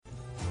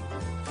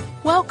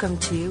Welcome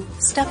to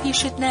Stuff You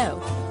Should Know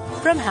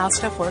from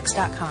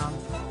HowStuffWorks.com.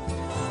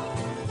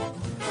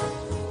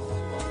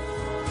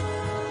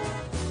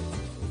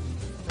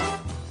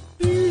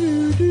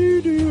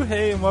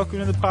 Hey, and welcome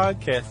to the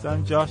podcast.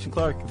 I'm Josh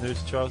Clark, and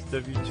there's Charles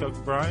W. Chuck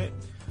Bryant,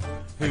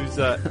 who's,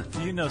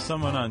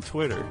 someone on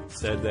Twitter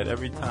said that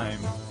every time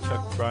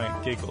Chuck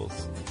Bryant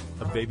giggles,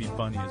 a baby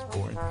bunny is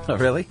born. Oh,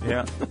 really?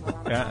 Yeah,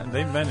 and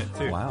they meant it,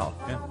 too. Wow.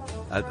 Yeah.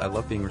 I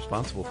love being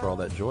responsible for all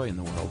that joy in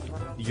the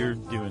world. You're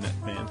doing it,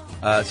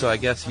 man. So I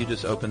guess you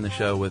just opened the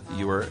show with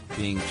you were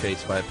being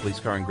chased by a police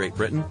car in Great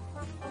Britain.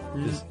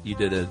 You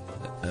did a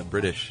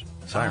British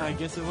siren. I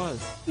guess it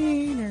was.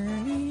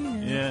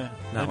 Yeah,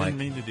 Not I like didn't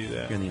mean to do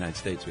that. Here in the United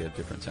States, we have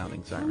different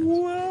sounding sirens.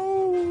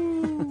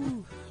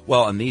 Whoa!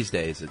 Well, and these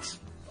days, it's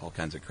all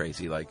kinds of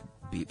crazy, like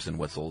beeps and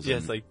whistles. Yeah,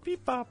 and it's like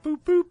beep, bop,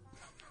 boop, boop.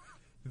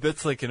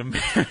 That's like an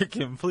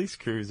American police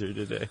cruiser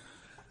today.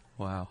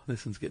 Wow,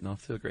 this one's getting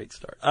off to a great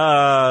start.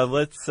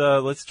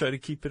 Let's try to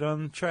keep it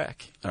on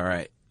track. All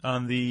right.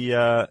 On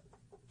the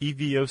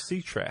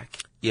EVOC track.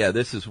 Yeah,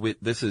 this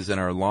is in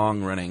our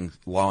long-running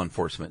law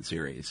enforcement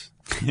series.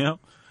 Yeah,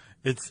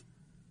 it's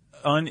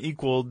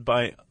unequaled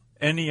by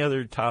any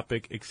other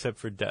topic except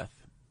for death,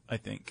 I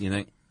think. You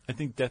think? I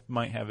think death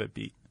might have it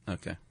beat.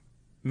 Okay.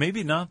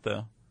 Maybe not,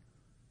 though.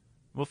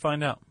 We'll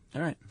find out.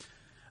 All right.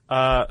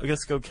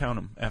 Let's go count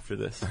them after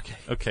this. Okay.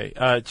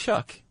 Okay.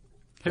 Chuck,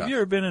 have you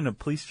ever been in a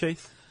police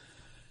chase?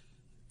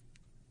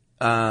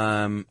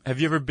 Have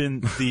you ever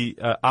been the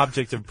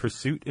object of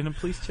pursuit in a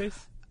police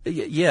chase?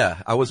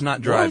 Yeah, I was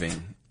not driving.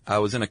 What? I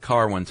was in a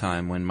car one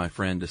time when my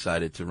friend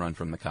decided to run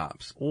from the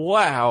cops.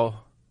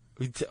 Wow.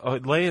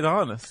 Lay it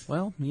on us.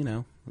 Well,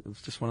 it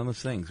was just one of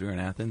those things. We were in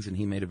Athens, and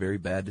he made a very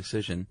bad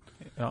decision,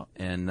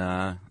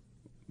 and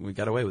we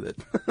got away with it.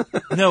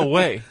 No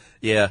way.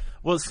 Yeah.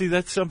 Well, see,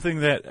 that's something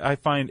that I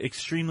find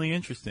extremely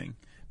interesting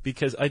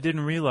because I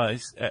didn't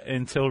realize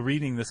until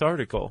reading this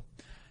article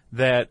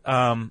that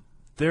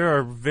there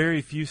are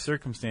very few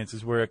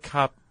circumstances where a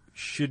cop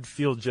should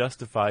feel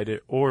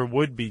justified or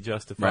would be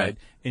justified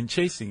in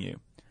chasing you.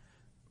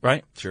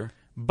 Right? Sure.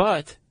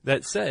 But,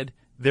 that said,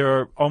 there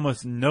are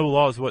almost no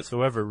laws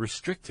whatsoever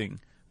restricting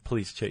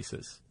police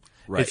chases.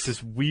 Right. It's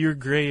this weird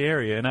gray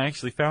area, and I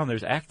actually found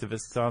there's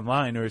activists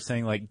online who are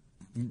saying, like,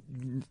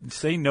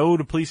 say no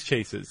to police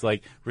chases,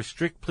 like,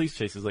 restrict police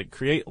chases, like,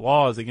 create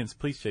laws against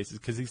police chases,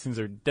 because these things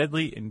are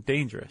deadly and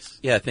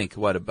dangerous. Yeah, I think,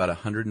 about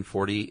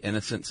 140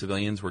 innocent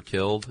civilians were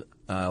killed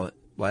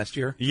last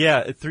year?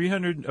 Yeah,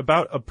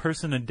 about a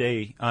person a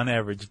day, on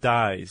average,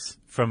 dies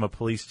from a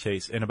police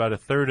chase, and about a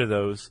third of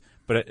those...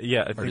 But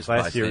I think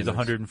last year it was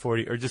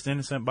 140, or just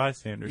innocent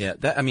bystanders. Yeah,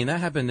 that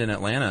happened in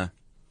Atlanta.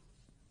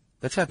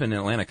 That's happened in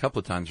Atlanta a couple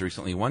of times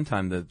recently. One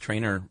time, the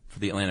trainer for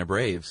the Atlanta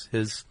Braves,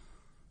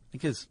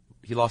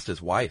 he lost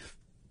his wife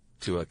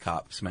to a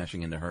cop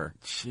smashing into her.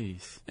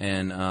 Jeez.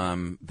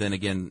 And then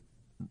again,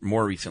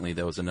 more recently,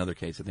 there was another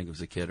case. I think it was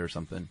a kid or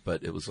something,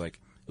 but it was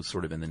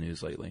sort of in the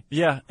news lately.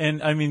 Yeah,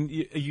 and I mean,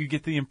 you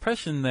get the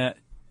impression that.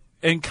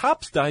 And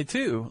cops die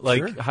too. Like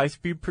Sure.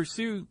 high-speed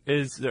pursuing,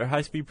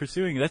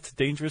 that's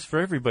dangerous for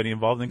everybody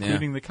involved,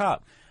 including the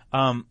cop.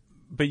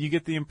 But you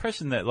get the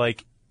impression that,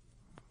 like,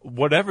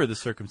 whatever the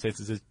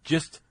circumstances is,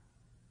 just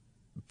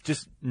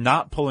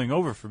not pulling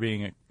over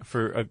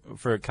for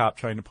a cop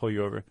trying to pull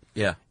you over.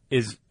 Yeah.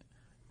 Is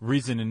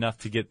reason enough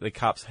to get the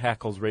cop's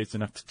hackles raised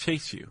enough to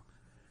chase you.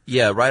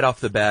 Yeah, right off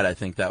the bat, I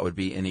think that would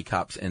be any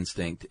cop's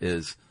instinct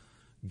is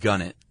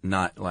gun it,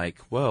 not like,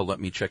 well, let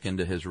me check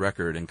into his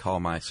record and call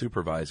my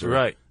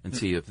supervisor and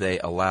see if they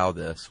allow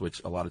this,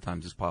 which a lot of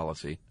times is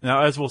policy.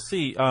 Now, as we'll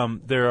see,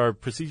 there are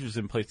procedures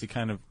in place to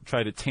kind of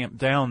try to tamp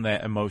down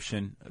that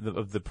emotion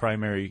of the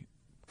primary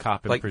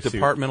cop in like pursuit.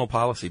 Departmental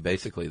policy,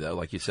 basically, though,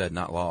 like you said,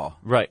 not law.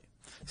 Right.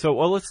 So,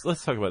 well, let's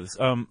talk about this.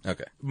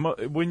 Okay.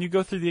 When you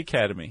go through the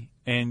academy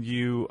and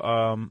you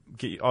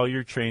get all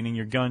your training,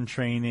 your gun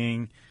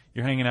training,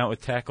 you're hanging out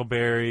with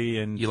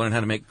Tackleberry, and you learn how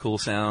to make cool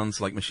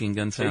sounds, like machine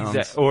gun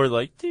sounds. Or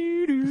like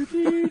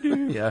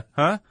doo-doo-doo-doo. Yeah.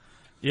 Huh?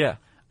 Yeah.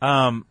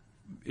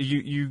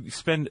 You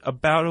spend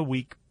about a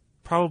week,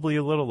 probably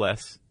a little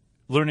less,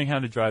 learning how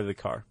to drive the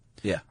car.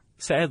 Yeah.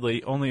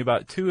 Sadly, only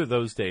about 2 of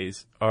those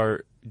days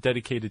are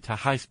dedicated to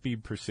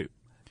high-speed pursuit.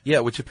 Yeah,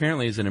 which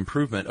apparently is an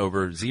improvement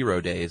over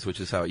 0 days, which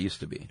is how it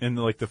used to be. In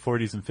like the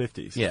 40s and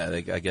 50s. Yeah,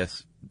 I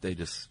guess they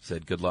just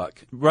said, good luck.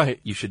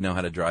 Right. You should know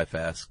how to drive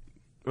fast.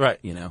 Right.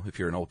 If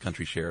you're an old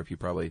country sheriff, you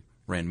probably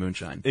ran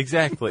moonshine.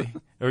 Exactly.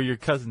 Or your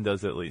cousin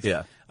does at least.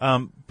 Yeah.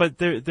 But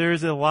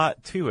there's a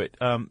lot to it.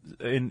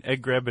 And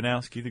Ed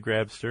Grabanowski, the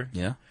Grabster,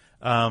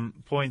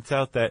 points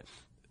out that,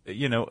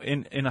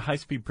 in a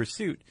high-speed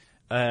pursuit,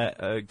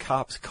 a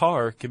cop's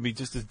car can be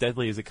just as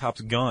deadly as a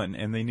cop's gun,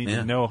 and they need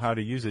to know how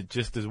to use it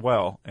just as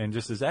well and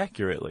just as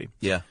accurately.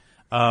 Yeah.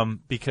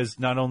 Because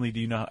not only do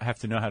you have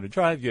to know how to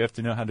drive, you have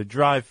to know how to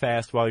drive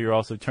fast while you're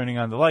also turning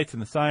on the lights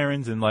and the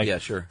sirens and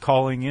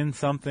calling in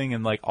something,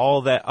 and like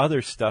all that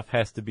other stuff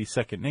has to be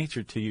second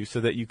nature to you so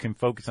that you can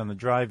focus on the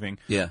driving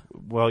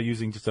while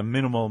using just a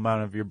minimal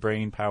amount of your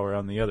brain power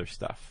on the other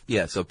stuff.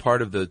 Yeah, so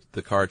part of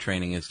the car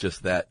training is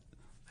just that,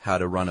 how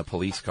to run a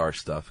police car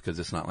stuff because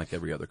it's not like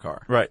every other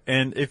car. Right.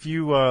 And if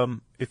you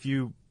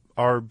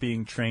are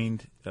being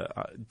trained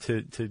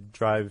to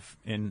drive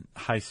in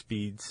high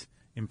speeds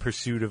in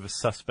pursuit of a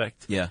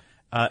suspect, Yeah.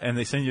 And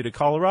they send you to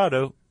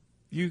Colorado,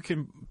 you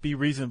can be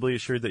reasonably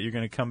assured that you're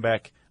going to come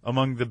back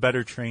among the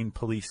better trained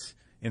police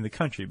in the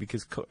country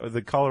because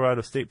the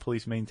Colorado State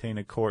Police maintain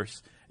a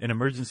course, an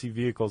emergency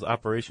vehicles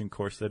operation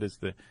course that is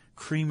the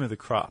cream of the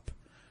crop.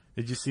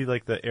 Did you see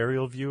like the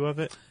aerial view of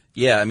it?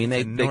 Yeah, I mean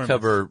they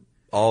cover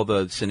all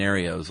the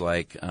scenarios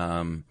like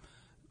on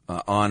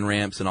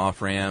ramps and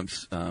off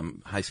ramps,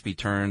 high speed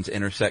turns,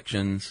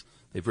 intersections.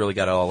 They've really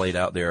got it all laid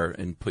out there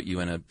and put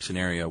you in a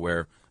scenario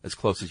where as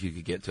close as you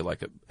could get to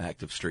like an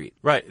active street.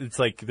 Right. It's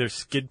like there's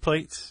skid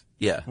plates.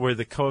 Yeah. Where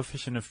the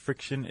coefficient of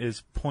friction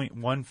is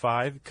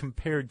 0.15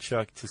 compared,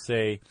 Chuck, to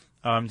say,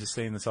 I'm just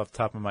saying this off the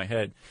top of my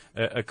head,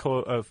 a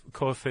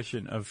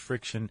coefficient of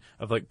friction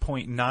of like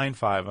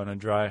 0.95 on a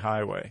dry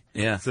highway.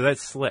 Yeah. So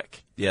that's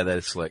slick. Yeah, that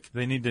is slick.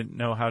 They need to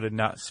know how to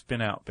not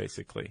spin out,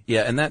 basically.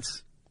 Yeah, and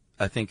that's,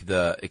 I think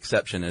the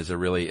exception is a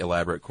really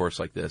elaborate course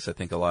like this. I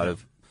think a lot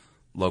of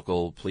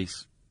local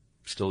police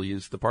still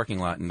use the parking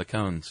lot and the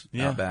cones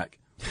out back.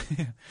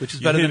 Which is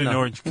better you than hit an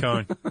orange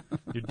cone.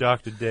 Your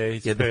Dr. Day.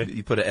 Yeah,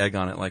 you put an egg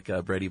on it like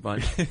Brady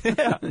Bunch.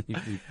 Yeah.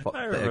 you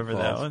I remember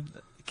that one.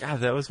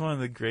 God, that was one of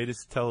the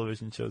greatest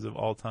television shows of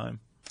all time.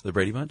 The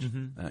Brady Bunch?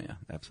 Mm-hmm. Oh, yeah,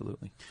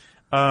 absolutely.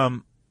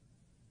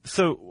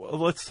 So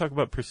let's talk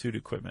about pursuit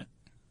equipment,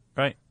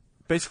 right?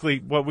 Basically,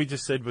 what we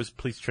just said was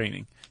police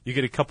training. You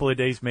get a couple of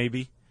days,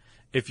 maybe.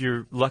 If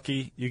you're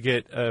lucky, you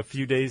get a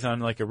few days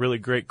on like a really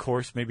great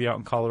course, maybe out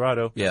in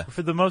Colorado. Yeah. But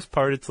for the most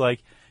part, it's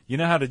like, you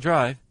know how to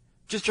drive.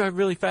 Just drive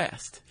really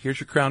fast. Here's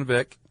your Crown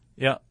Vic.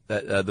 Yeah.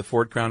 The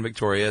Ford Crown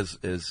Victoria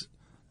is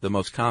the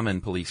most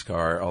common police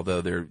car, although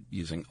they're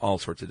using all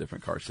sorts of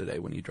different cars today.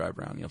 When you drive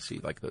around, you'll see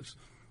like those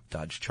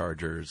Dodge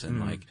Chargers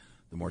and like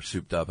the more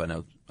souped up. I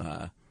know,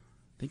 I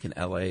think in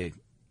L.A.,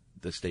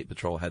 the State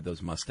Patrol had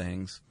those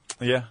Mustangs.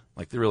 Yeah.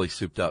 Like they're really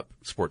souped up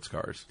sports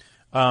cars.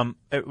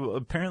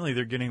 Apparently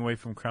they're getting away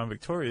from Crown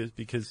Victorias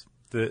because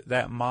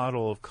that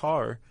model of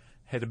car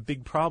had a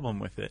big problem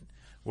with it.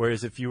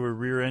 Whereas if you were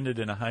rear-ended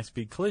in a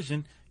high-speed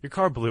collision, your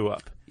car blew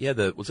up. Yeah,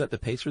 was that the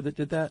Pacer that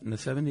did that in the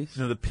 70s?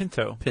 No, the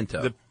Pinto.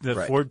 Pinto. The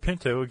right. Ford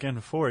Pinto,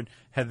 again, Ford,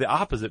 had the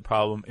opposite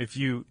problem. If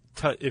you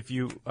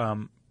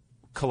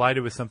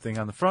collided with something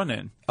on the front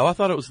end. Oh, I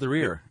thought it was the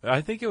rear. I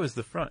think it was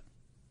the front.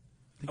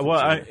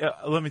 Well,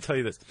 let me tell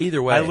you this.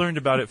 Either way. I learned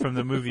about it from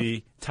the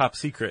movie Top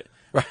Secret.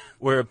 Right.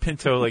 Where a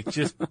Pinto like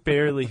just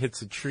barely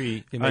hits a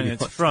tree on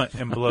its front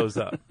and blows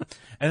up.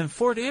 And then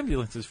Ford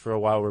ambulances for a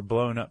while were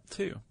blown up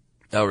too.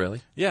 Oh,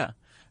 really? Yeah.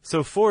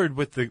 So Ford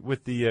with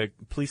the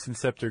Police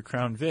Inceptor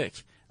Crown Vic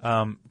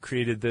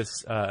created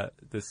this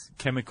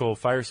chemical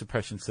fire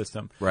suppression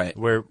system. Right.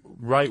 Where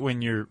right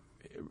when you're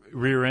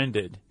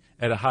rear-ended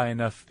at a high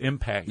enough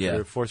impact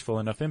or forceful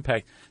enough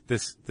impact,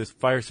 this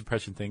fire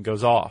suppression thing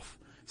goes off.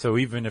 So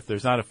even if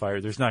there's not a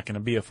fire, there's not going to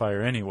be a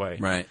fire anyway.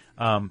 Right.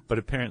 But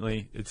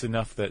apparently it's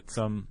enough that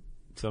some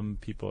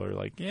people are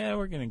like, yeah,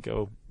 we're going to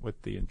go with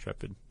the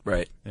Intrepid.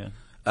 Right.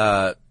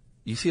 Yeah.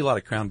 You see a lot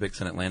of Crown Vics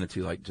in Atlanta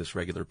too, like just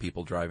regular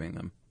people driving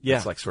them. Yeah.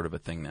 It's like sort of a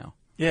thing now.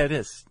 Yeah, it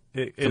is.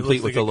 It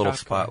complete with like a little cop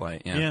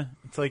spotlight. car. Yeah.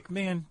 It's like,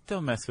 man,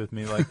 don't mess with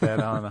me like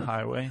that on the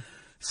highway.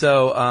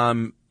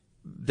 So,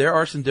 there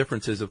are some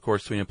differences, of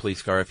course, between a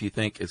police car. If you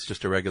think it's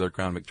just a regular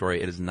Crown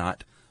Victoria, it is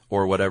not,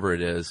 or whatever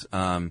it is.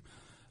 A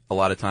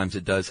lot of times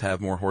it does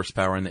have more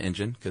horsepower in the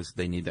engine because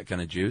they need that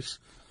kind of juice.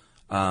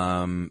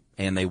 And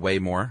they weigh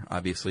more,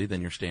 obviously,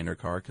 than your standard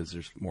car because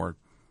there's more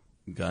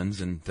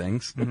guns and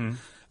things. Mm-hmm.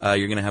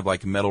 You're going to have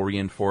like metal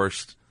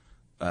reinforced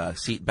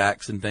seat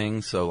backs and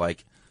things. So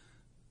like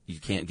you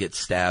can't get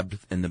stabbed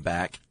in the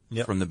back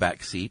from the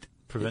back seat.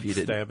 Prevent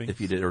stabbing. If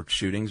you did, or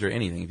shootings or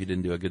anything, if you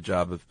didn't do a good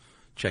job of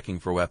checking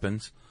for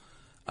weapons.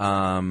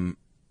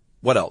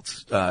 What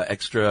else?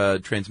 Extra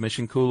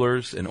transmission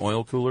coolers and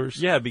oil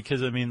coolers. Yeah,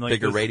 because I mean, like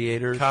bigger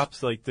radiators.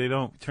 Cops, like they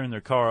don't turn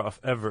their car off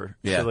ever.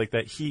 Yeah. So like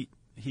that heat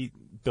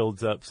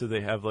builds up, so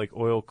they have like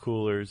oil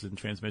coolers and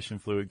transmission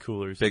fluid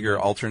coolers. Bigger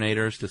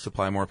alternators to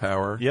supply more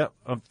power. Yep,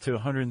 up to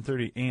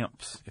 130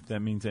 amps, if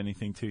that means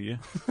anything to you.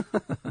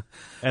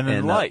 And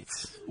then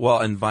lights. Well,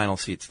 and vinyl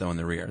seats though in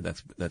the rear.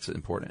 That's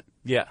important.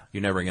 Yeah.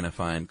 You're never going to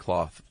find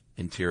cloth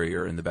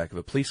interior in the back of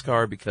a police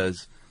car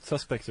because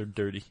suspects are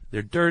dirty.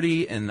 They're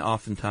dirty, and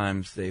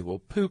oftentimes they will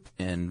poop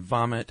and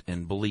vomit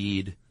and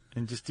bleed.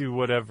 And just do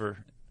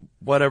whatever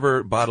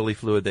bodily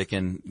fluid they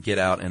can get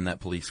out in that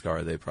police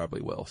car, they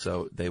probably will.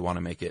 So they want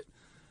to make it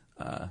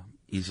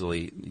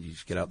easily. You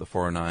just get out the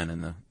 409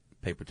 and the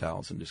paper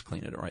towels and just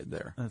clean it right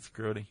there. That's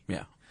grody.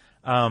 Yeah.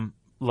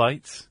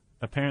 Lights.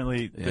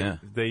 Apparently,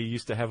 they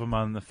used to have them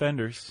on the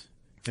fenders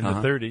in the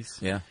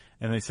 30s. Yeah.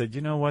 And they said, you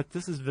know what,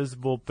 this is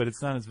visible, but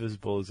it's not as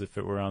visible as if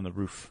it were on the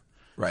roof.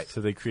 Right. So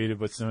they created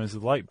what's known as the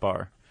light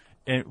bar,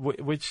 and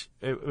which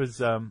it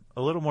was a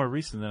little more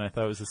recent than I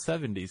thought. It was the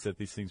 70s that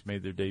these things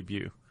made their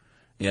debut.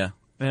 Yeah.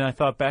 And I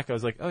thought back, I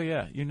was like, oh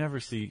yeah, you never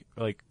see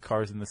like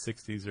cars in the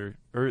 60s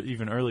or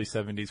even early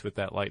 70s with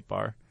that light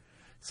bar.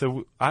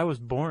 So I was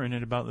born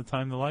at about the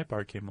time the light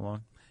bar came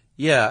along.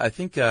 Yeah, I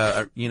think,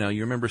 you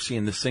remember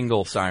seeing the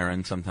single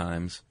siren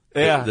sometimes.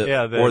 Yeah,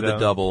 or the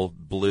double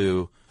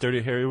blue.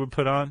 Dirty Harry would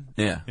put on.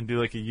 Yeah. And do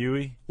like a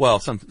Yui. Well,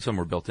 some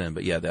were built in,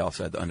 but yeah, they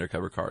also had the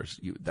undercover cars.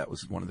 That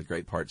was one of the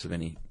great parts of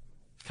any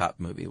cop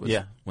movie was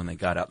when they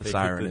got out the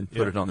siren and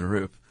put it on the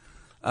roof.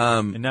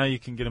 And now you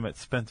can get them at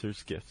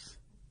Spencer's Gifts.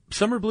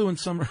 Some are blue and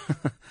some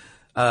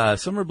are,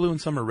 some are blue and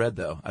some are red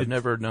though. I've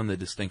never known the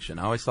distinction.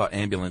 I always thought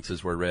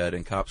ambulances were red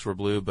and cops were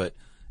blue, but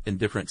in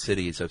different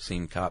cities I've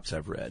seen cops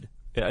have red.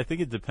 Yeah, I think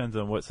it depends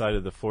on what side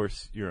of the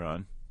Force you're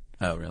on.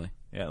 Oh, really?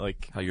 Yeah,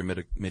 like how your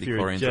if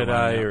you're a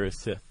Jedi or a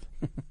Sith.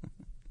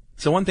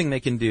 So one thing they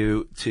can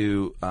do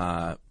to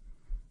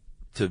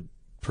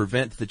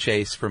prevent the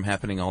chase from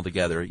happening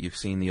altogether, you've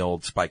seen the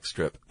old spike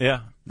strip.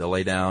 Yeah. They'll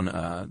lay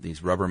down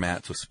these rubber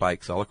mats with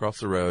spikes all across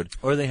the road.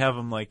 Or they have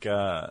them like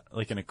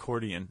an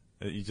accordion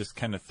that you just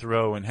kind of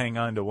throw and hang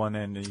on to one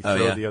end and you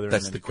throw the other end.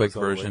 That's the quick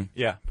version.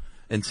 Yeah.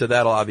 And so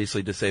that'll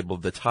obviously disable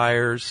the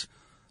tires.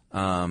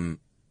 The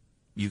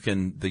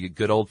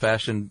good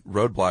old-fashioned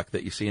roadblock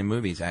that you see in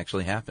movies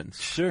actually happens.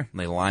 Sure. And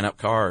they line up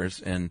cars,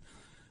 and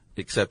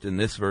except in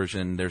this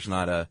version, there's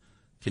not a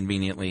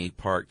conveniently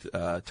parked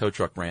tow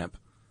truck ramp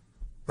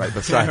right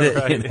beside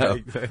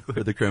it,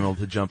 for the criminal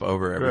to jump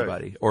over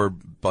everybody or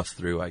bust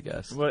through, I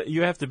guess. Well,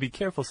 you have to be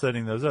careful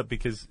setting those up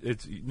because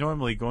it's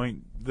normally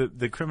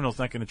the criminal's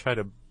not going to try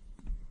to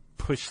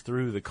push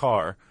through the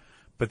car,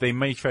 but they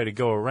may try to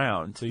go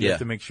around. So you have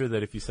to make sure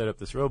that if you set up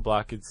this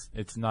roadblock,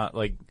 it's not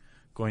like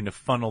going to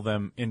funnel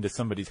them into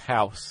somebody's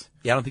house.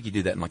 Yeah, I don't think you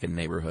do that in like a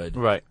neighborhood.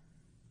 Right.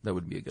 That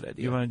would be a good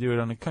idea. You want to do it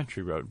on a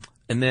country road.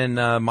 And then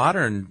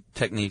modern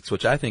techniques,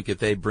 which I think if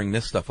they bring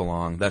this stuff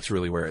along, that's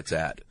really where it's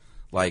at.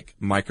 Like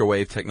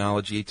microwave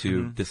technology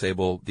to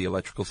disable the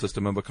electrical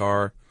system of a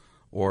car,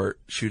 or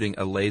shooting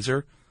a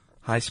laser,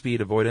 high-speed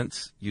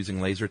avoidance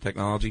using laser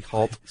technology,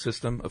 HALT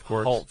system, of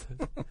course. HALT.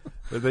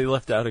 They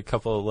left out a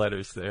couple of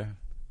letters there.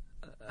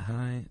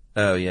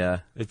 Oh, yeah.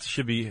 It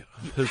should be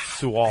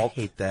SWALT.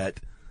 I hate that.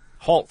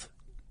 HALT.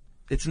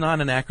 It's not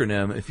an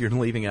acronym if you're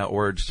leaving out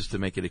words just to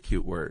make it a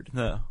cute word.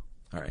 No.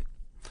 All right.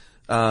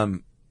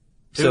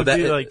 It would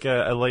be like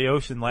a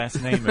Laotian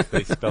last name if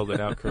they spelled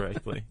it out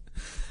correctly.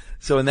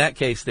 So in that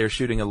case, they're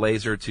shooting a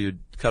laser to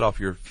cut off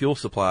your fuel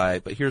supply,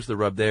 but here's the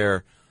rub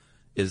there,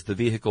 is the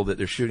vehicle that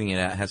they're shooting it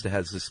at has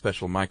this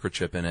special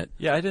microchip in it.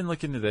 Yeah, I didn't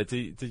look into that.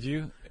 Did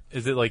you?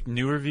 Is it like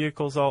newer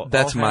vehicles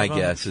That's my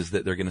guess, is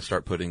that they're going to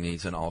start putting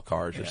these in all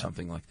cars or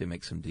something, like they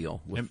make some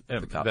deal with the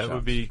cop shops. That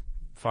would be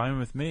fine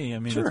with me. I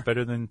mean, it's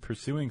better than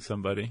pursuing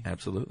somebody.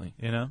 Absolutely.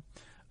 You know?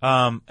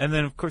 And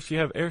then, of course, you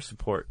have air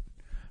support,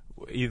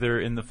 either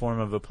in the form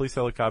of a police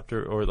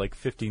helicopter or like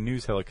 50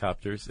 news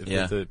helicopters if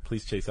it's a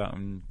police chase out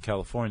in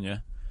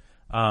California.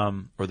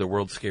 Or the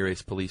world's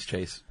scariest police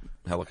chase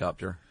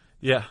helicopter.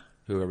 Yeah.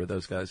 Whoever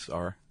those guys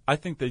are. I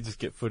think they just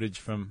get footage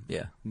from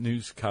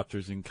news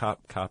copters and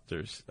cop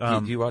copters.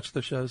 Do you watch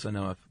the shows? I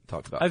know I've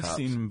talked about I've cops.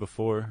 seen them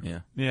before.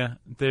 Yeah. Yeah.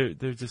 They're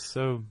just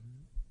so...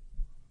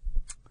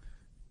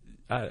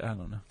 I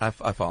don't know. I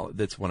follow.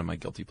 That's one of my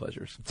guilty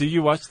pleasures. Do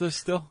you watch those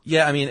still?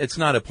 Yeah, I mean, it's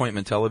not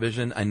appointment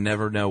television. I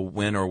never know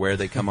when or where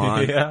they come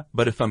on.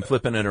 But if I'm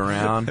flipping it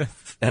around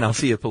and I'll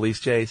see a police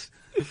chase,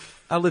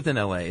 I lived in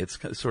L.A. It's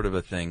sort of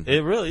a thing.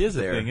 It really is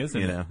there, a thing,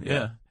 isn't it?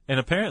 Yeah. And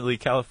apparently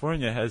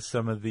California has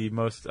some of the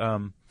most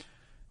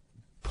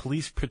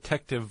police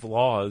protective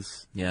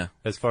laws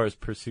as far as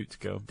pursuits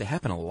go. They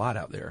happen a lot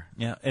out there.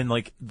 Yeah, and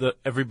like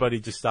everybody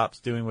just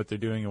stops doing what they're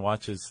doing and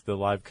watches the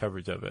live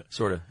coverage of it.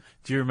 Sort of.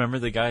 Do you remember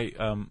the guy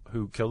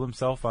who killed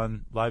himself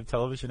on live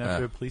television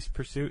after a police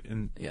pursuit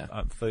and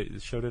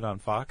showed it on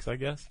Fox, I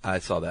guess? I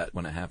saw that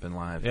when it happened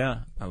live. Yeah.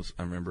 I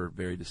remember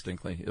very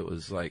distinctly. It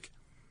was like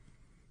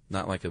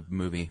not like a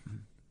movie.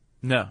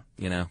 No.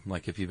 You know,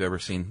 like if you've ever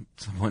seen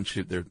someone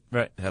shoot their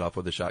head off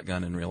with a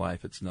shotgun in real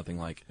life, it's nothing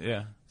like.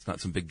 Yeah. It's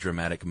not some big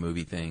dramatic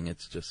movie thing.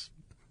 It's just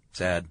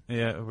sad.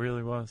 Yeah, it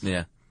really was.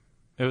 Yeah.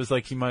 It was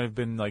like he might have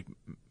been like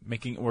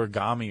making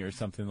origami or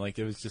something. Like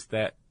it was just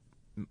that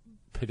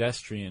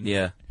pedestrian.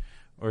 Yeah.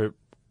 Or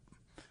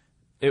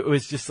it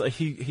was just like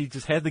he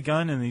just had the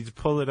gun and he just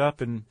pulled it up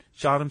and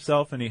shot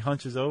himself and he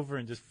hunches over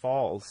and just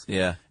falls.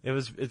 Yeah.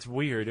 It's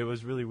weird. It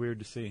was really weird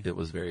to see. It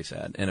was very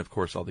sad. And of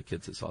course all the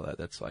kids that saw that,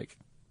 that's like,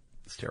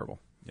 it's terrible.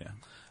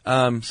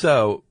 Yeah.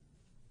 So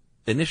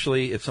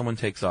initially if someone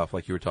takes off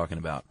like you were talking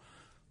about,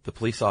 the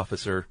police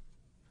officer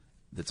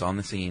that's on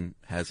the scene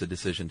has a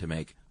decision to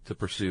make to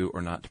pursue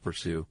or not to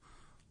pursue.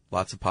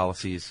 Lots of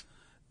policies.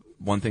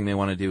 One thing they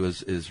want to do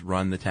is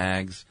run the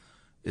tags.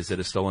 Is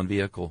it a stolen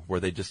vehicle? Were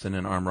they just in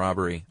an armed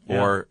robbery?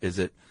 Yeah. Or is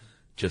it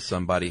just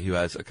somebody who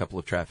has a couple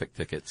of traffic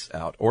tickets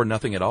out or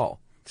nothing at all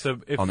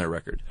on their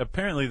record?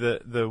 Apparently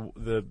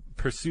the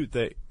pursuit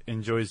that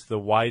enjoys the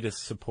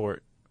widest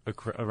support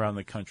around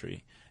the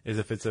country is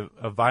if it's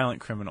a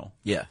violent criminal.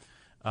 Yeah.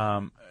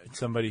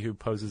 Somebody who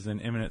poses an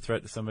imminent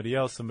threat to somebody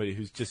else, somebody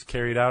who's just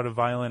carried out a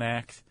violent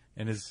act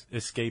and is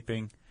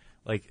escaping.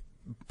 Like,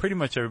 pretty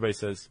much everybody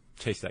says,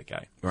 chase that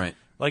guy. Right.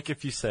 Like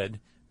if you said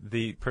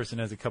the person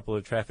has a couple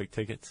of traffic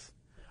tickets,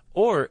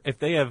 Or if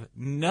they have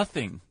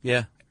nothing.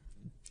 Yeah.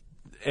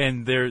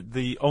 And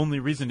the only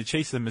reason to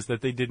chase them is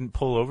that they didn't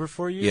pull over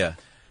for you. Yeah.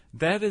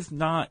 That is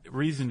not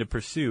reason to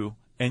pursue.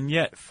 And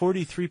yet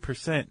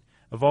 43%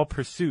 of all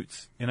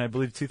pursuits in, I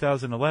believe,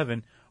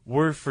 2011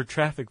 were for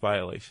traffic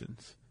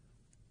violations.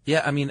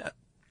 Yeah, I mean,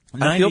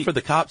 I feel for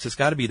the cops. It's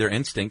got to be their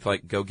instinct,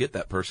 like, go get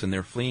that person.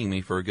 They're fleeing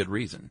me for a good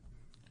reason.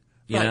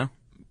 You know?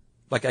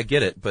 Like, I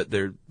get it, but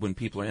when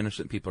people are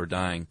innocent, people are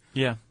dying.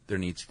 Yeah. There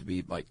needs to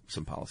be, like,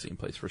 some policy in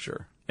place for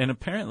sure. And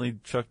apparently,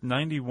 Chuck,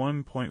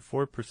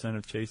 91.4%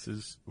 of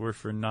chases were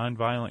for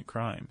nonviolent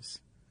crimes.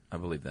 I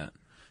believe that.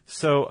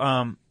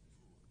 So,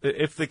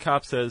 if the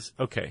cop says,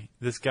 okay,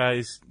 this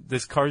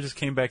car just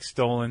came back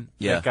stolen.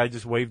 Yeah. That guy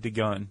just waved a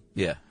gun.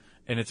 Yeah.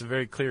 And it's a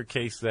very clear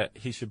case that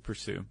he should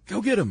pursue.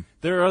 Go get him.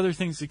 There are other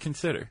things to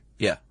consider.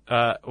 Yeah.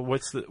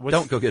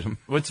 Don't go get him.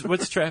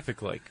 What's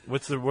traffic like?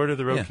 What are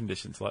the road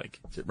conditions like?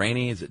 Is it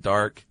rainy? Is it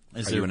dark?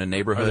 Are you in a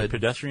neighborhood? Are there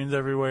pedestrians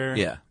everywhere?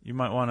 Yeah. You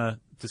might want to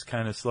just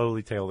kind of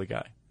slowly tail the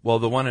guy. Well,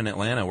 the one in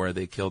Atlanta where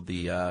they killed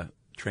the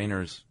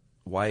trainer's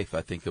wife,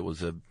 I think it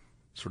was a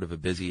sort of a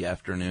busy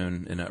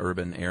afternoon in an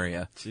urban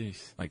area.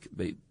 Jeez. Like,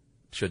 they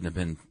shouldn't have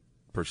been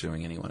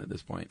pursuing anyone at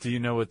this point. Do you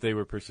know what they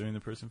were pursuing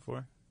the person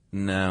for?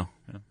 No.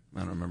 Yeah. I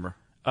don't remember.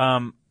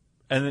 And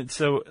then,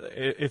 so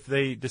if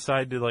they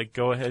decide to, like,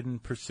 go ahead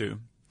and pursue,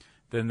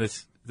 then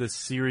this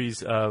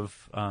series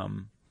of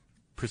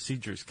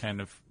procedures kind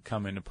of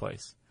come into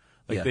place.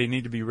 Like, they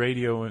need to be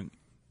radioing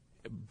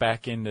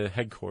back into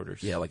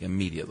headquarters. Yeah, like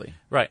immediately.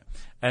 Right.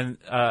 And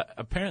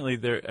apparently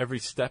they're every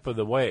step of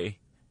the way,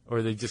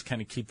 or they just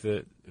kind of keep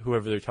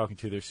whoever they're talking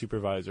to, their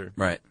supervisor,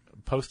 right,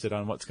 posted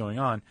on what's going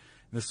on.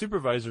 And the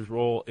supervisor's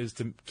role is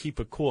to keep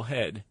a cool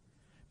head,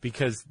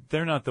 because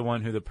they're not the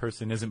one who the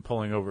person isn't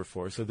pulling over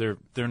for, so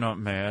they're not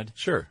mad.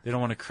 Sure. They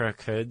don't want to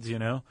crack heads, you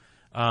know.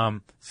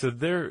 So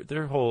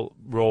their whole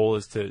role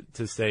is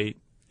to say,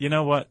 you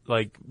know what,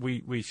 like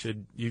we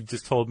should. You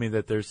just told me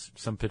that there's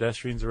some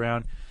pedestrians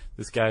around.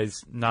 This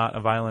guy's not a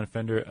violent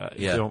offender.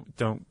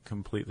 Don't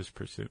complete this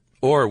pursuit.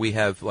 Or we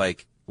have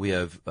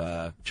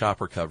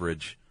chopper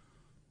coverage,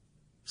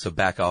 so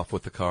back off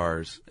with the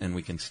cars, and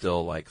we can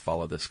still, like,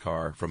 follow this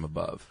car from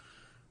above.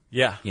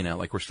 Yeah. You know,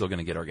 like, we're still going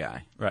to get our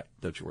guy. Right.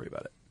 Don't you worry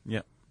about it.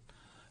 Yeah.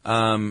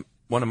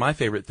 One of my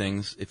favorite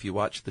things, if you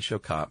watch the show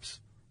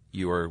Cops,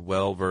 you are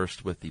well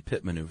versed with the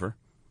pit maneuver,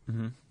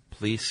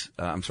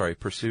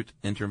 pursuit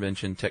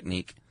intervention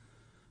technique,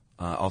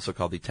 also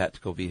called the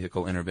tactical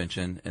vehicle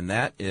intervention. And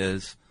that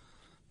is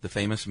the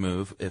famous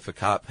move. If a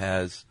cop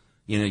has,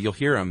 you'll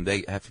hear them,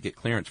 they have to get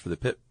clearance for the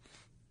pit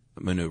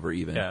maneuver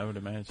even. Yeah, I would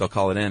imagine. They'll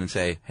call it in and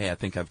say, hey, I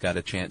think I've got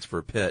a chance for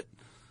a pit.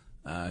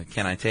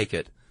 Can I take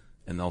it?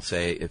 And they'll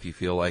say, if you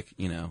feel like,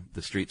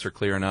 the streets are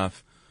clear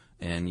enough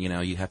and,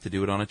 you have to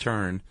do it on a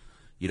turn,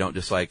 you don't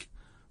just, like,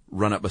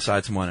 run up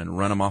beside someone and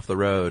run them off the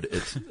road.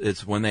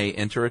 It's when they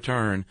enter a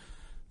turn,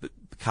 the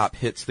cop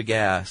hits the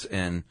gas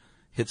and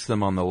hits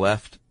them on the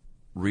left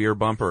rear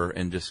bumper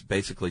and just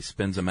basically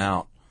spins them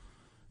out.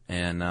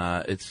 And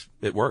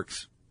it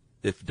works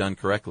if done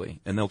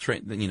correctly. And they'll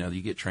train,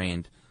 you get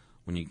trained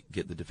when you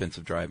get the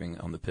defensive driving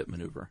on the pit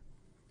maneuver.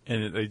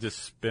 And they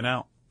just spin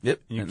out. Yep.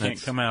 And you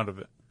can't come out of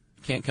it.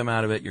 Can't come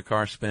out of it. Your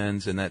car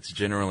spins, and that's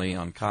generally,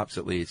 on Cops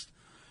at least,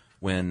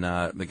 when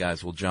the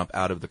guys will jump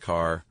out of the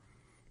car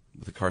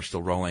with the car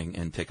still rolling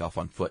and take off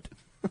on foot.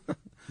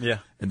 Yeah.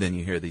 And then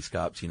you hear these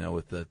cops,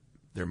 with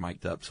they're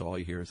mic'd up, so all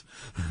you hear is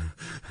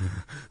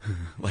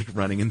like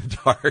running in the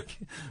dark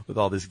with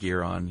all this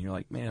gear on. You're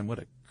like, man, what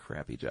a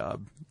crappy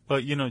job.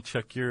 But,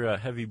 Chuck, your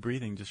heavy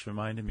breathing just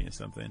reminded me of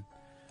something.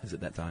 Is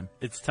it that time?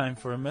 It's time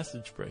for a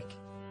message break.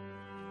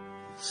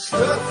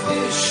 Stuff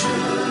you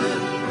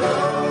should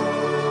know.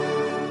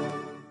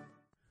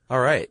 All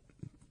right.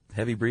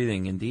 Heavy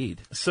breathing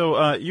indeed.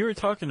 So you were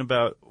talking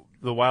about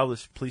the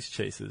wildest police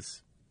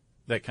chases,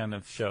 that kind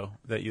of show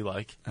that you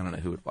like. I don't know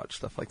who would watch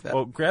stuff like that.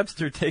 Well,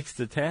 Grabster takes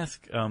to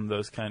task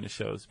those kind of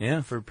shows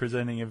for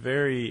presenting a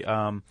very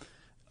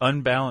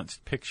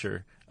unbalanced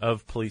picture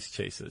of police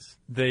chases.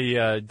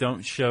 They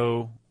don't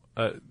show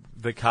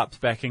the cops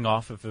backing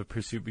off if a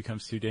pursuit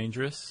becomes too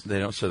dangerous. They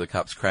don't show the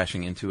cops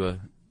crashing into a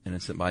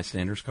innocent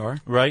bystander's car.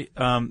 Right.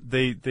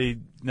 They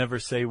never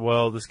say,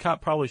 well, this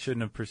cop probably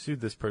shouldn't have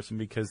pursued this person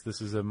because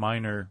this is a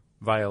minor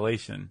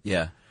violation.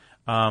 Yeah.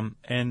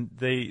 And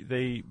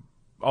they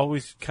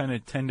always kind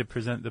of tend to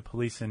present the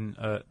police in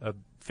a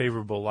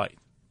favorable light.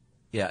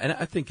 Yeah, and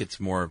I think it's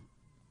more,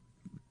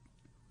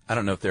 I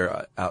don't know if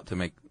they're out to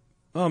make,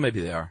 well,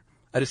 maybe they are.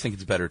 I just think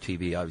it's better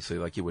TV, obviously.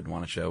 Like, you wouldn't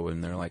want to show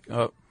when they're like,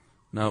 oh,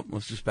 no,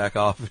 let's just back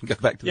off and go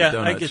back to the donut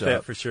shop. Yeah, I get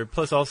that for sure.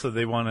 Plus, also,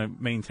 they want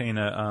to maintain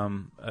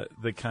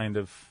the kind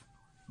of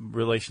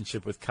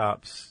relationship with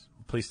cops,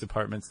 police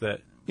departments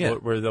that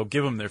where they'll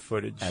give them their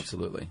footage.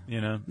 Absolutely.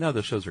 No,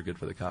 those shows are good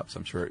for the cops,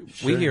 I'm sure.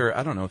 We hear,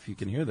 I don't know if you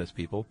can hear this,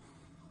 people.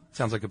 It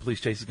sounds like a police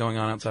chase is going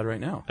on outside right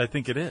now. I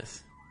think it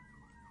is.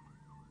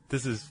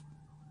 This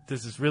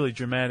is really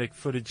dramatic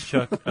footage,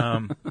 Chuck.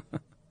 Do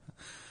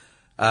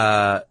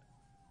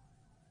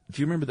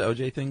you remember the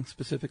OJ thing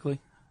specifically?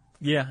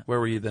 Yeah. Where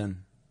were you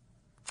then?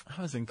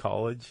 I was in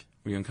college.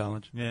 Were you in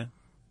college? Yeah.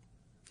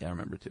 Yeah, I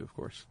remember too, of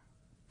course.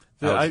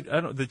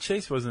 The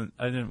chase wasn't.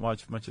 I didn't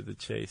watch much of the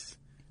chase.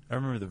 I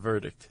remember the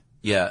verdict.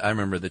 Yeah, I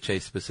remember the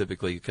chase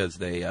specifically because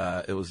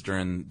it was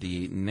during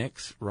the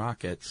Knicks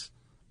Rockets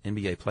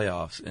NBA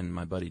playoffs, and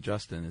my buddy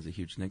Justin is a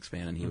huge Knicks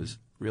fan, and he was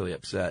really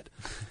upset,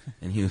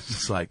 and he was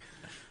just like,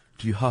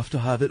 "Do you have to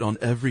have it on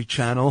every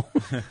channel?"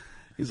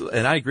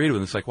 And I agreed with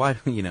him. It's like, why?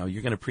 You're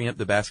going to preempt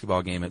the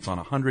basketball game. It's on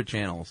 100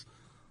 channels.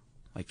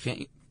 Like,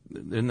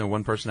 isn't there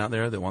one person out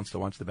there that wants to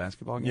watch the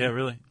basketball game? Yeah,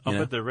 really. I'll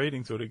bet the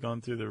ratings would have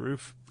gone through the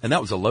roof. And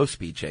that was a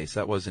low-speed chase.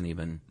 That wasn't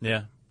even...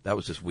 Yeah. That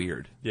was just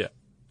weird. Yeah.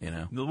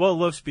 Well,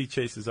 low-speed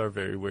chases are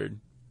very weird.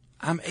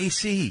 I'm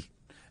AC.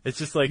 It's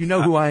just like... You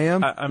know who I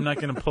am? I'm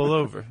not going to pull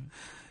over.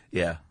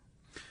 Yeah.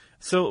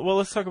 So,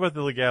 let's talk about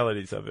the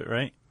legalities of it,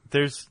 right?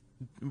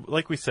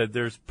 Like we said,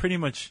 there's pretty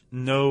much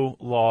no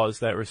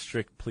laws that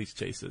restrict police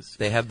chases.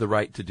 They have the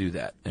right to do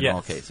that in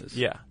all cases.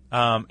 Yeah.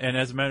 And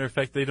as a matter of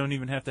fact, they don't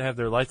even have to have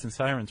their lights and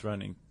sirens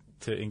running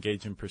to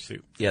engage in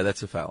pursuit. Yeah,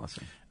 that's a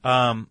fallacy.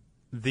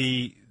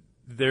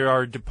 There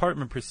are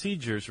department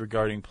procedures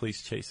regarding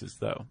police chases,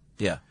 though.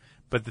 Yeah.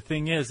 But the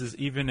thing is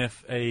even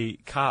if a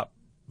cop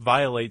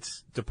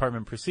violates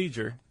department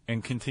procedure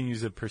and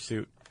continues a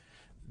pursuit,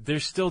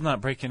 they're still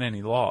not breaking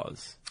any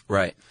laws.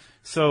 Right.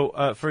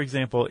 So, for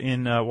example,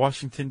 in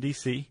Washington,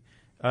 D.C.,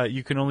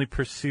 you can only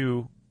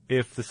pursue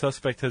if the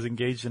suspect has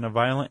engaged in a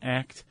violent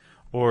act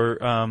or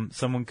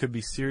someone could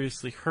be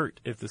seriously hurt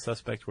if the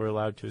suspect were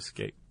allowed to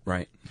escape.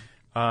 Right.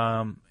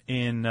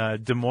 In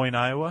Des Moines,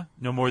 Iowa,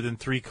 no more than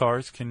 3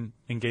 cars can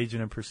engage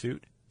in a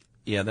pursuit.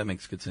 Yeah, that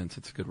makes good sense.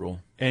 It's a good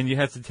rule. And you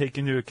have to take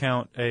into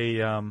account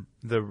the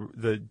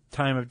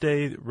time of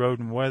day, the road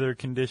and weather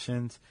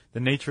conditions,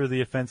 the nature of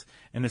the offense,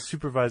 and the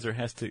supervisor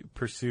has to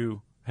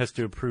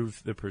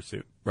approve the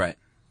pursuit. Right.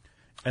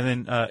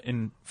 And then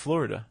in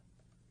Florida,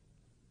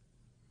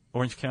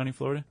 Orange County,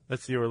 Florida,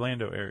 that's the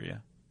Orlando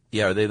area.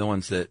 Yeah, are they the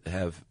ones that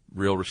have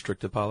real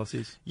restrictive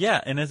policies?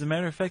 Yeah, and as a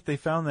matter of fact, they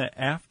found that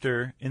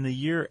in the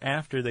year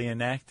after they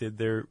enacted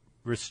their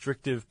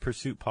restrictive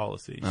pursuit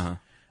policies,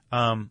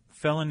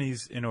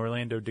 felonies in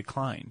Orlando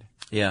declined.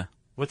 Yeah.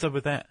 What's up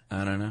with that?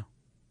 I don't know.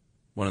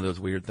 One of those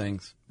weird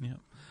things.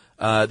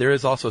 Yeah. There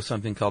is also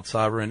something called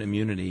sovereign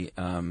immunity,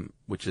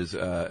 which is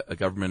a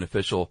government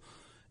official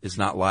is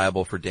not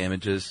liable for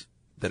damages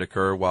that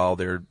occur while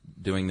they're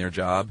doing their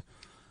job.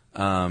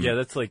 Yeah,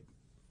 that's like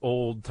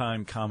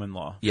old-time common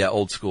law. Yeah,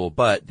 old school.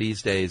 But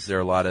these days there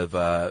are a lot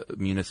of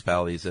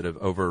municipalities that have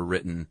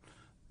overwritten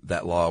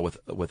that law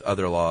with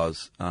other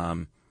laws.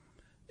 And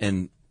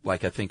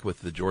like I think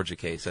with the Georgia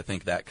case, I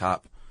think that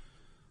cop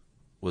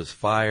was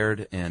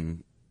fired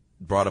and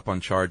brought up on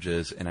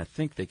charges, and I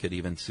think they could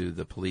even sue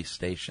the police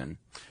station.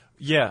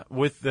 Yeah,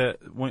 but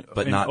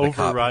not the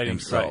cop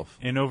himself.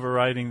 Right, in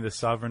overriding the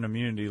sovereign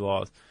immunity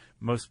laws,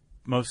 most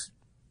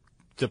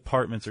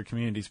departments or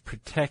communities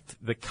protect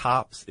the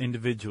cops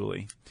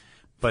individually,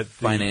 but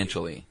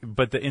financially.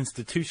 But the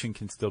institution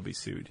can still be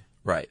sued.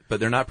 Right, but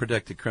they're not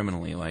protected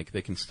criminally. Like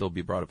they can still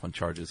be brought up on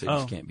charges. They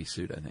just can't be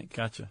sued. I think.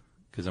 Gotcha.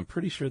 Because I'm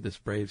pretty sure this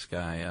Braves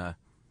guy, I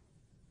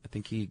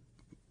think he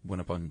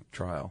went up on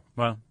trial.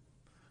 Well,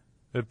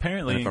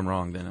 apparently, and if I'm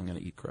wrong, then I'm going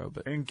to eat crow.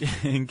 But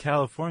in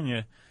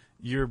California,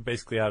 you're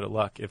basically out of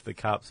luck if the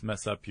cops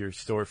mess up your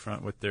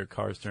storefront with their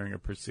cars during a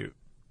pursuit.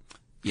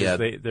 Yeah,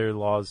 their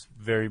laws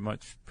very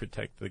much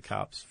protect the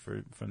cops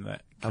from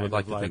that kind of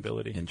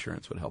liability. To think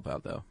insurance would help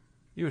out, though.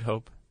 You would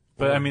hope,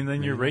 but I mean,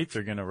 then your rates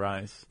are going to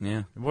rise.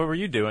 Yeah. What were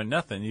you doing?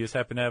 Nothing. You just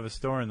happen to have a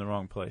store in the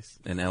wrong place.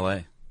 In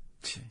L.A.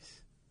 Jeez.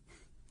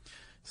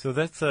 So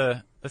that's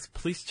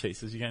police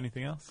chases. You got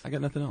anything else? I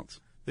got nothing else.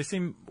 They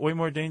seem way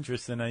more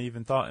dangerous than I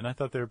even thought, and I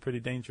thought they were pretty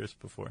dangerous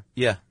before.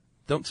 Yeah.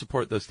 Don't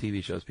support those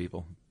TV shows,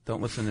 people.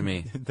 Don't listen to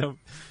me. don't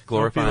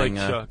glorifying be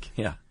like Chuck.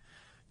 Yeah.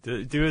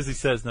 Do as he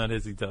says, not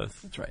as he does.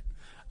 That's right.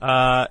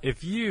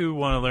 If you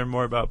want to learn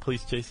more about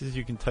police chases,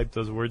 you can type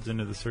those words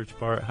into the search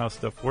bar at How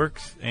Stuff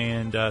Works.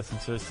 And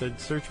since I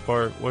said search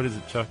bar, what is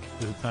it, Chuck?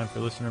 Is it time for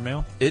listener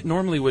mail? It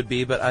normally would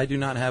be, but I do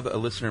not have a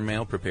listener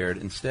mail prepared.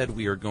 Instead,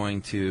 we are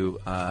going to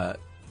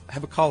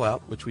have a call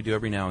out, which we do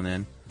every now and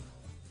then.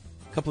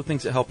 A couple of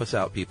things that help us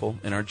out, people,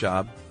 in our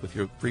job with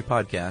your free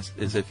podcast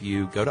is if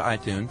you go to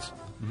iTunes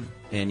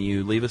and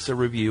you leave us a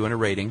review and a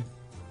rating.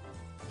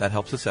 That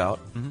helps us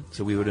out.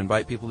 So we would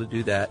invite people to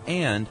do that.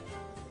 And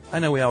I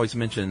know we always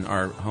mention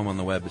our home on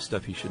the web is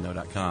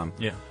StuffYouShouldKnow.com.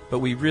 Yeah. But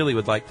we really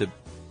would like to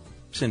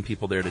send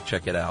people there to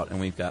check it out. And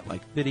we've got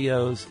like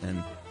videos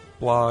and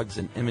blogs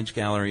and image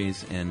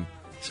galleries and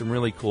some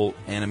really cool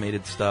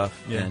animated stuff.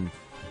 Yeah. And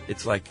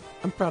it's like,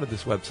 I'm proud of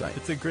this website.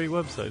 It's a great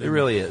website. It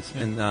really is.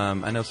 Yeah. And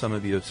I know some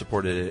of you have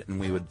supported it, and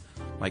we would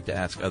like to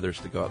ask others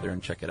to go out there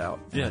and check it out.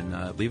 Yeah.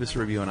 And leave us a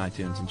review on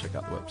iTunes and check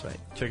out the website.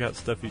 Check out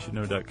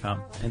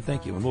StuffYouShouldKnow.com. And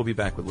thank you. And we'll be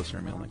back with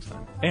listener mail next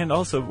time. And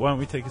also, why don't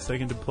we take a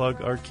second to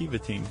plug our Kiva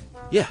team?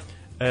 Yeah.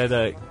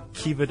 At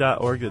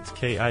kiva.org, that's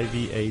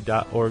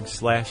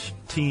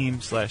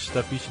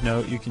kiva.org/team/Stuff You Should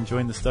Know. You can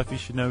join the Stuff You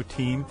Should Know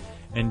team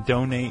and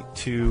donate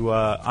to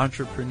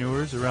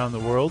entrepreneurs around the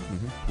world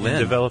in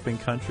developing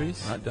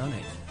countries. Not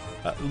donate.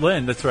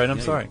 Lend, that's right, I'm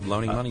sorry.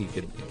 Loaning money you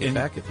could get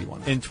back if you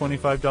want. In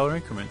 $25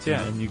 increments,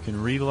 yeah. And you can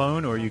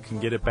reloan or you can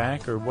get it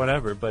back or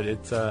whatever. But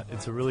it's a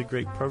really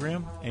great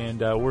program,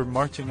 and we're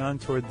marching on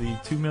toward the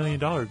 $2 million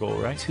goal,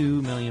 right?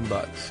 $2 million.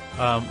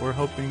 We're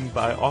hoping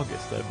by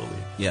August, I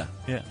believe. Yeah.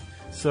 Yeah.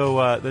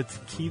 So that's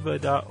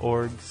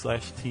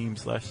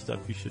kiva.org/team/stuff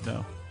you should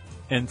know.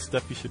 And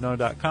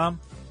stuffyoushouldknow.com.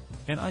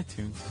 And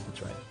iTunes.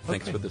 That's right.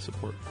 Thanks for the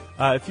support.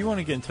 If you want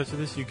to get in touch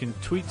with us, you can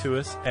tweet to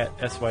us at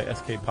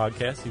SYSK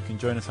Podcast. You can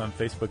join us on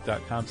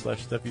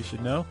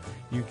Facebook.com/StuffYouShouldKnow.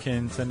 You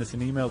can send us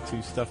an email to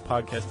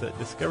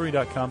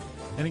StuffPodcast@Discovery.com.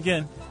 And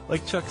again,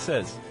 like Chuck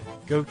says,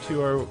 go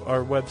to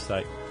our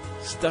website,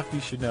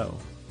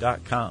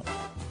 StuffYouShouldKnow.com.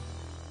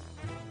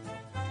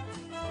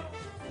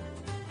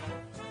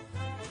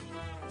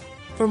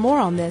 For more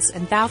on this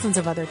and thousands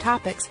of other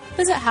topics,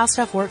 visit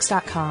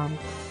HowStuffWorks.com.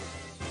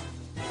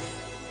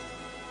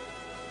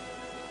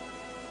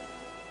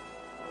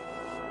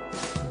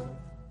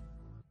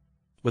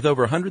 With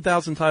over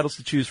 100,000 titles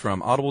to choose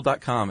from,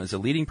 Audible.com is a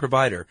leading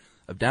provider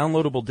of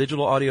downloadable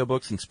digital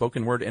audiobooks and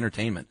spoken word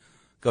entertainment.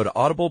 Go to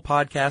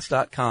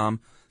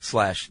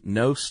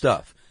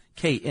audiblepodcast.com/knowstuff,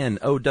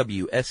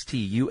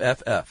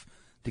 KNOWSTUFF,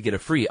 to get a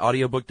free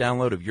audiobook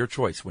download of your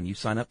choice when you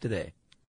sign up today.